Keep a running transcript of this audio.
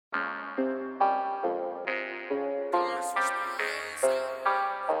Girl,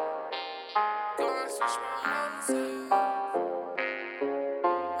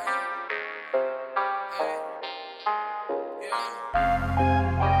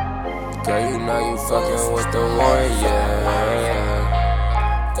 you know you fucking with the one, yeah.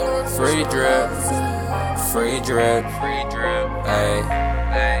 Free drip, ayy,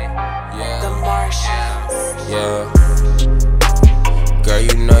 yeah. The Martianz. Yeah. Girl,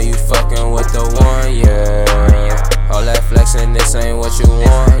 you know you fucking with the one, yeah. All that flexing, this ain't what you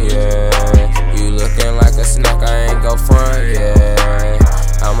want, yeah. You looking like a snack, I ain't go front, yeah.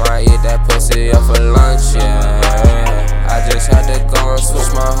 I might eat that pussy up for lunch, yeah. I just had to go and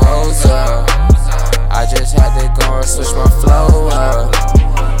switch my hoes up. I just had to go and switch my flow up.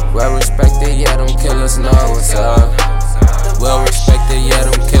 Well respected, yeah, them killers know what's up. Well respected, yeah,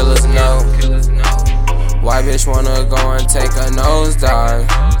 them killers know. White bitch wanna go and take a nosedive.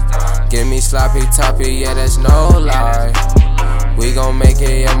 Give me sloppy toppy, yeah, that's no lie. We gon' make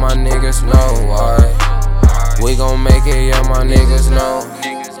it, yeah, my niggas know why. We gon' make it, yeah, my niggas know.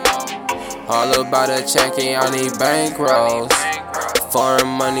 All about a checking, I need bankrolls. Foreign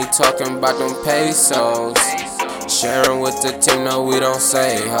money talking about them pesos. Sharing with the team, no, we don't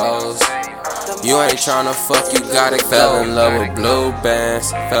say hoes. You ain't tryna fuck, you gotta go. Fell in love with blue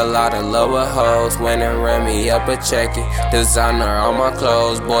bands, fell out of love with hoes. When it ran me up a check-in, designer on my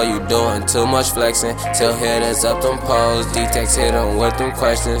clothes. Boy, you doing too much flexing, till hitters up them poles. D-Tex hit him with them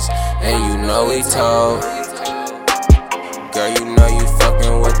questions, and you know he told. Girl, you know you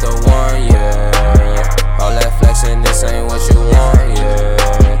fucking with the one, yeah. All that flexing, this ain't what you want,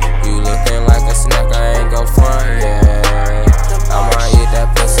 yeah. You looking like a snack, I ain't go front, yeah. I might eat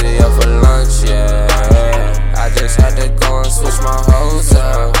that pussy up for lunch, yeah. I just had to go and switch my hoes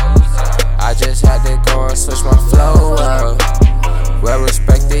up. I just had to go and switch my flow up. Well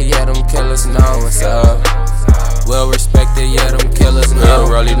respected, yeah, them killers know what's up. Well respected, yeah, them killers know.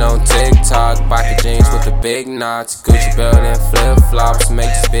 Rolling on TikTok, pocket jeans with the big knots. Gucci belt and flip flops,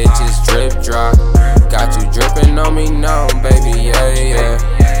 make these bitches drip drop. Got you dripping on me now, baby, yeah, yeah.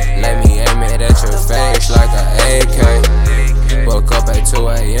 Let me aim it at your face like a AK. Woke up at 2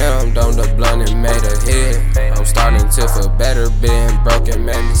 AM, domed the blunt and made a hit. I'm starting to feel better, being broken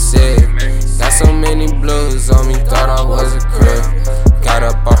made me sick. Got so many blues on me, thought I was a crib. Got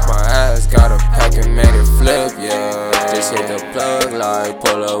up off my ass, got a pack and made it flip, yeah. Just hit the plug like,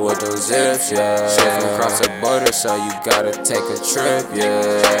 pull up with those zips, yeah. Shift across the border, so you gotta take a trip,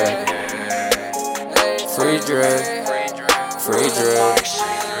 yeah. Free drip,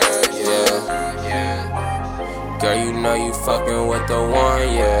 yeah. Girl, you know you fucking with the one,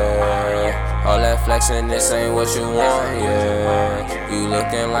 yeah. All that flexing, this ain't what you want, yeah. You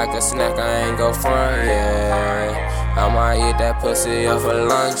looking like a snack, I ain't go front, yeah. I might eat that pussy up for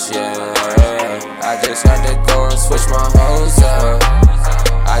lunch, yeah. I just had to go and switch my hoes up.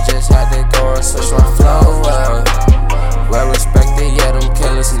 I just had to go and switch my flow up.